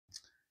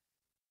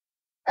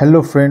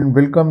Hello friend,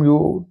 welcome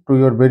you to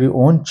your very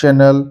own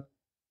channel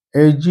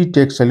AG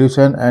Tech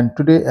Solution, and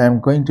today I am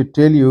going to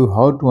tell you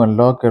how to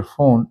unlock your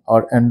phone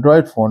or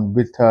Android phone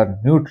with our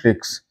new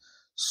tricks.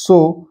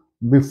 So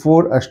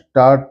before I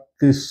start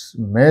this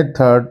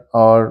method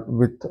or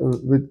with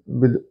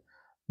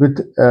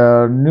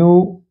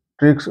new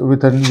tricks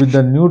with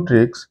the new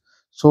tricks,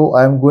 so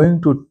I am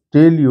going to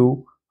tell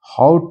you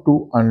how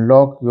to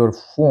unlock your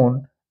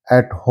phone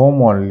at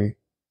home only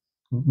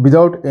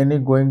without any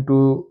going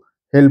to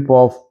help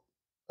of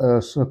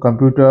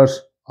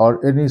computers or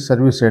any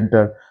service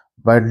center.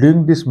 By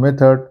doing this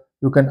method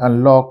you can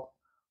unlock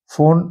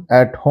phone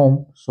at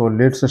home. So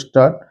let's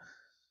start.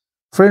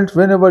 Friends,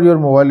 whenever your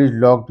mobile is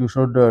locked, you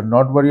should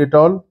not worry at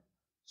all.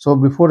 So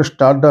before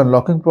start the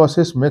unlocking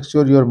process, make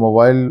sure your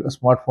mobile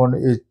smartphone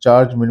is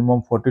charged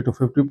minimum 40 to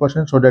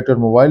 50% so that your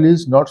mobile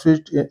is not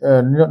switched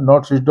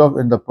off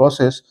in the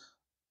process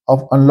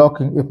of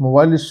unlocking. If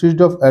mobile is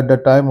switched off at the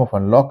time of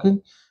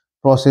unlocking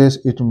process,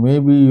 it may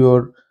be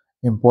your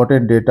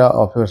important data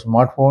of your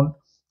smartphone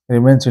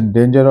remains in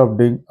danger of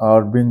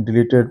being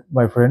deleted,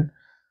 my friend.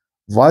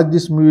 Watch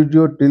this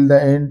video till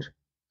the end.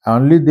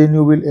 Only then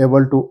you will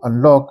able to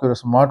unlock your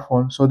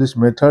smartphone. So this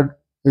method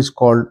is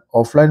called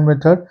offline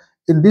method.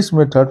 In this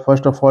method,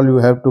 first of all, you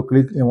have to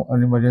click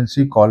on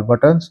emergency call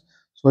buttons.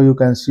 So you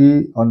can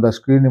see on the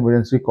screen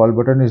emergency call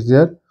button is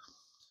there.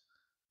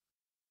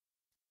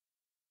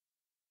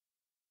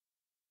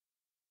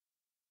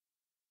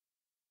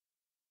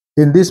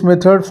 In this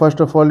method,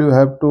 first of all, you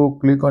have to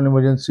click on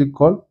emergency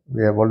call.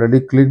 We have already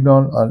clicked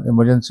on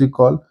emergency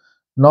call.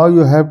 Now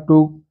you have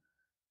to,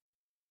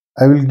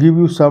 I will give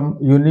you some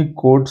unique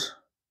codes.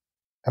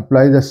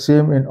 Apply the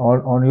same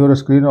on your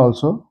screen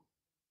also.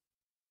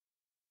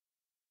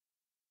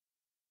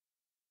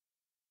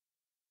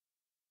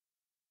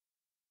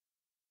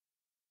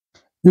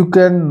 You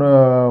can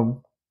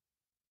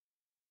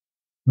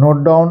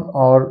note down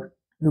or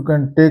you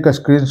can take a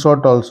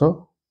screenshot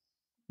also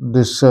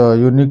this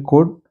unique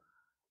code,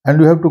 and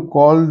you have to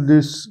call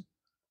this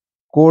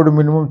code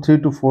minimum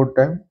 3 to 4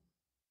 times.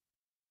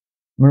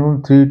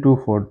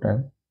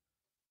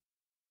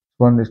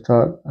 One is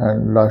star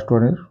and last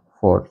one is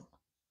 4.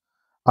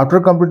 After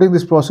completing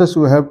this process,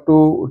 you have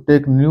to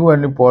take new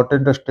and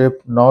important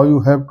step. Now you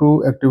have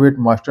to activate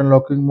master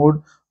unlocking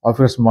mode of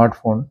your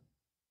smartphone.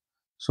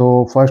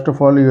 So first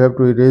of all, you have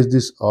to erase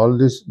this all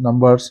these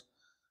numbers.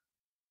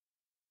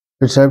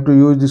 It's have to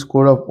use this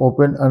code of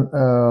open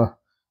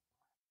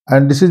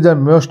and this is the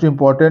most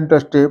important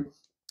step.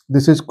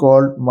 This is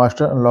called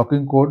master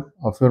unlocking code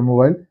of your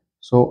mobile.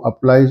 So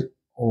apply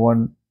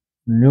one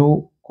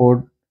new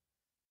code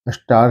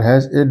star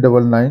hash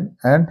 899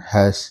 and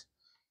hash.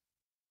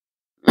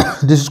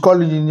 This is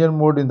called engineer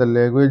mode in the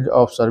language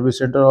of service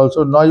center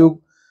also. Now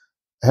you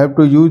have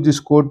to use this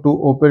code to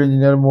open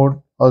engineer mode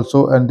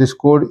also, and this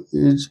code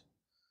is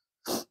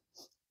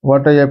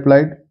what I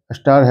applied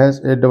star hash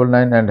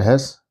 899 and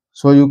hash.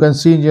 So you can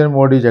see engineer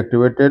mode is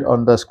activated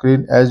on the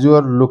screen as you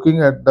are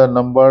looking at the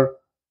number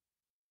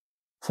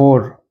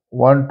 4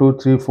 1 2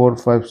 3 4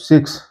 5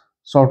 6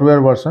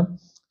 software version.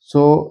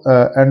 So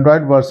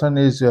Android version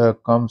is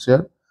comes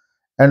here.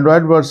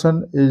 Android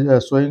version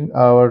is showing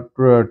our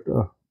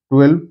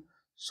 12.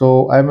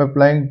 So I am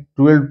applying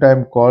 12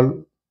 time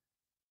call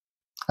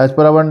as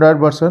per our Android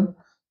version.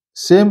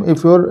 Same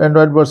if your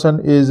Android version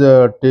is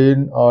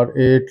 10 or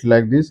 8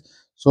 like this.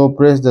 So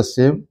press the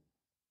same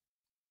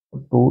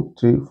 2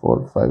 3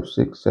 4 5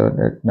 6 7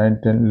 8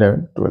 9 10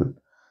 11 12.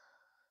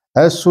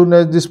 As soon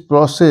as this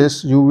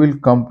process you will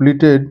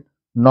completed,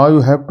 now you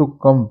have to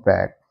come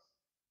back.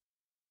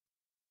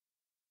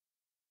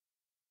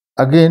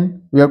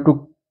 Again, you have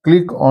to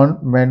click on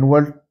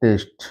manual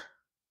test.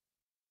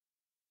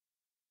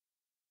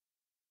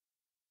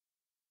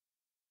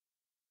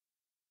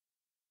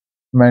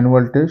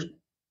 Manual test.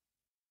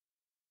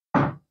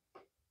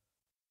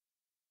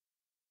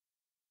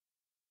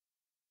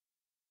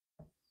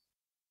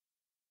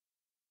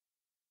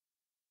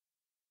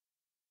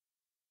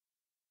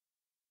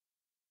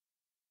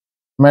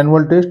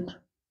 Manual test.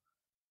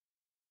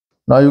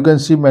 Now you can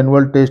see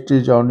manual test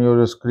is on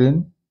your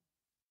screen.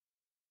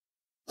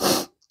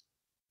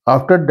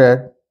 After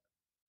that,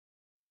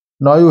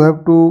 now you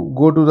have to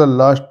go to the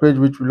last page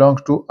which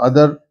belongs to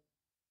other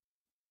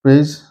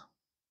page,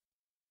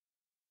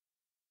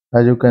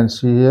 as you can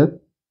see here.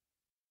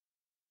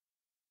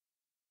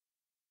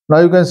 Now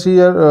you can see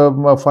here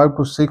 5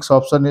 to 6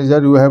 option is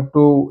there. You have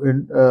to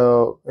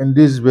in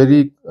this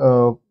very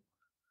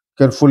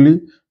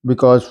carefully,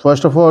 because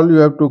first of all you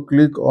have to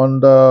click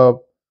on the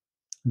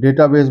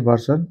database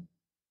version.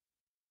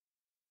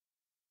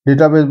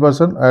 Database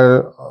version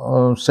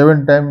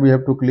 7 times we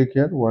have to click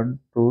here. 1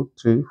 2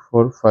 3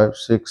 4 5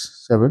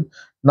 6 7.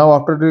 Now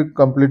after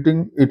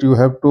completing it, you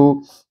have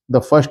to,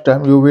 the first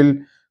time you will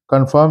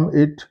confirm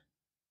it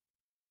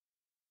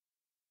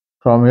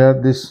from here,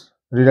 this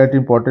rewrite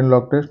important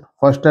log test.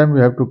 First time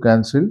you have to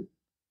cancel,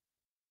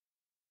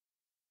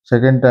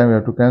 second time you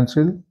have to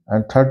cancel,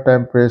 and third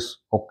time press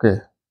OK.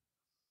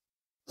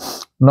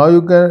 Now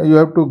you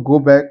have to go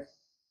back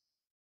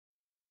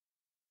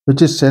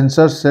which is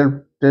sensor self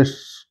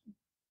test,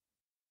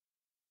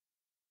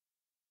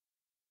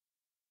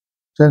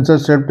 sensor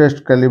self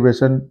test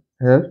calibration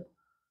here.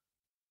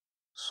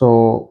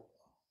 So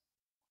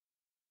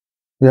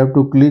we have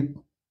to click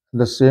at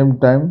the same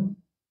time.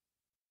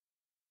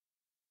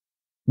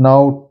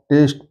 Now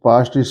test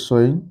passed is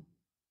showing.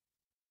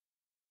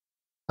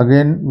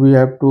 Again we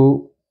have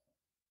to,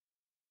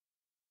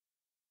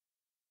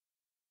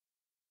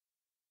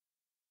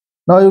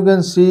 now you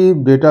can see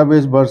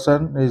database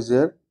version is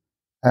there,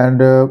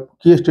 and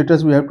key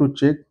status we have to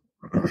check.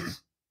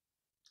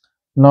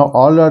 Now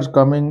all are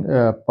coming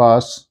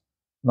pass.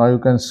 Now you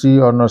can see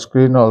on our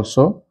screen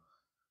also.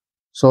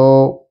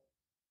 So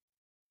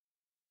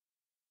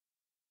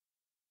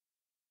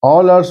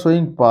all are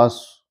showing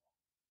pass.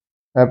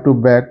 Have to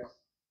back.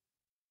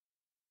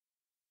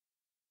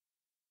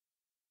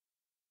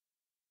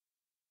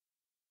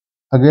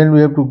 Again we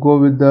have to go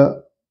with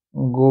the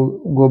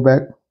go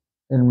back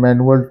in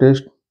manual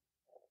test.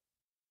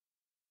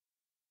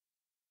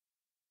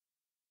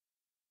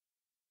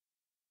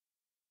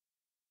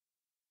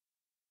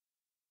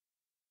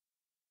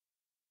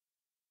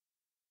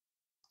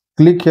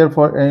 Click here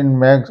for in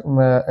max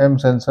M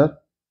sensor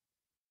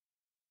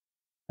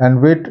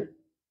and wait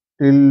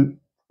till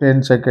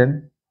 10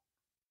 second,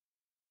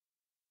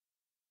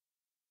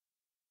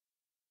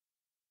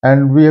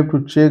 and we have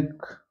to check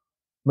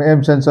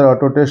M sensor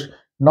auto test.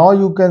 Now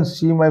you can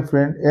see my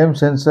friend M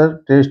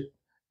sensor test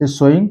is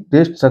showing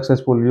test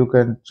successful. You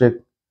can check.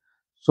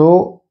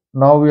 So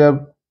now we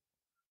are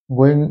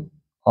going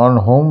on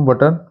home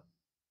button.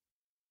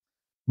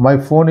 My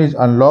phone is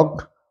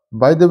unlocked.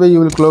 By the way,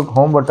 you will click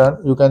home button.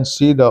 You can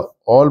see the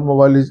all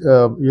mobile is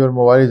your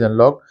mobile is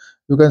unlocked.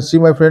 You can see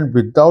my friend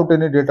without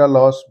any data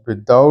loss,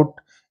 without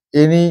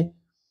any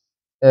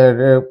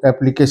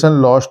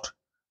application lost,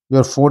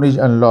 your phone is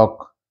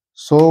unlocked.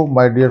 So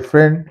my dear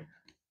friend,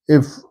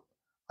 if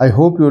I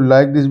hope you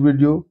like this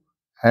video,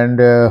 and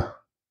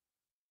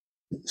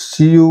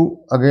see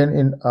you again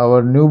in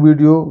our new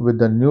video with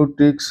the new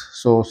tricks.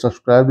 So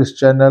subscribe this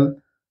channel.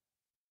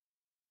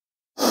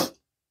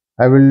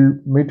 I will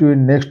meet you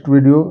in next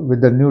video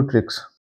with the new tricks.